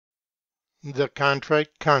The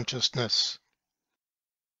Contrite Consciousness.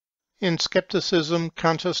 In skepticism,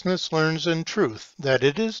 consciousness learns in truth that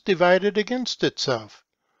it is divided against itself.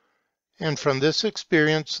 And from this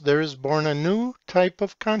experience there is born a new type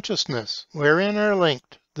of consciousness, wherein are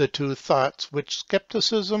linked the two thoughts which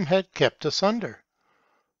skepticism had kept asunder.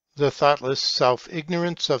 The thoughtless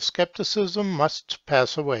self-ignorance of skepticism must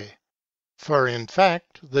pass away. For in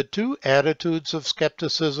fact, the two attitudes of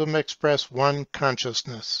skepticism express one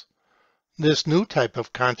consciousness. This new type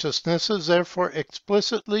of consciousness is therefore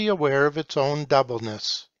explicitly aware of its own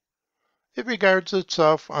doubleness. It regards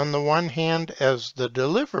itself on the one hand as the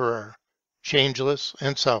deliverer, changeless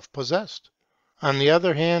and self-possessed. On the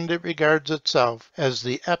other hand, it regards itself as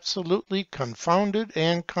the absolutely confounded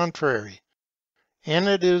and contrary. And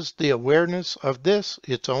it is the awareness of this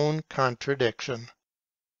its own contradiction.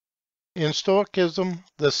 In Stoicism,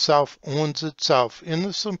 the self owns itself in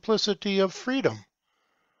the simplicity of freedom.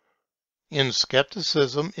 In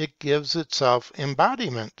skepticism, it gives itself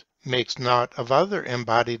embodiment, makes naught of other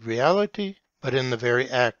embodied reality, but in the very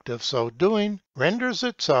act of so doing, renders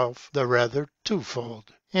itself the rather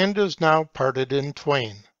twofold, and is now parted in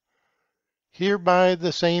twain. Hereby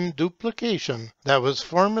the same duplication that was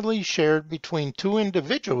formerly shared between two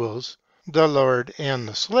individuals, the lord and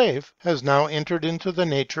the slave, has now entered into the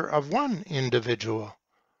nature of one individual.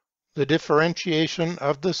 The differentiation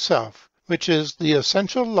of the self, which is the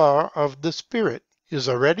essential law of the spirit, is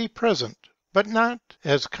already present, but not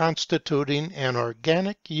as constituting an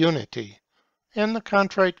organic unity. And the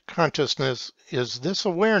Contrite Consciousness is this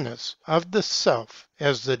awareness of the self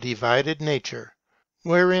as the divided nature,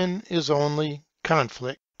 wherein is only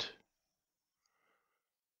conflict.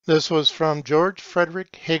 This was from Georg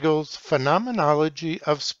Friedrich Hegel's Phenomenology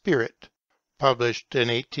of Spirit, published in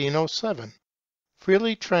 1807,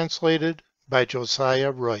 freely translated by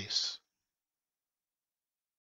Josiah Royce.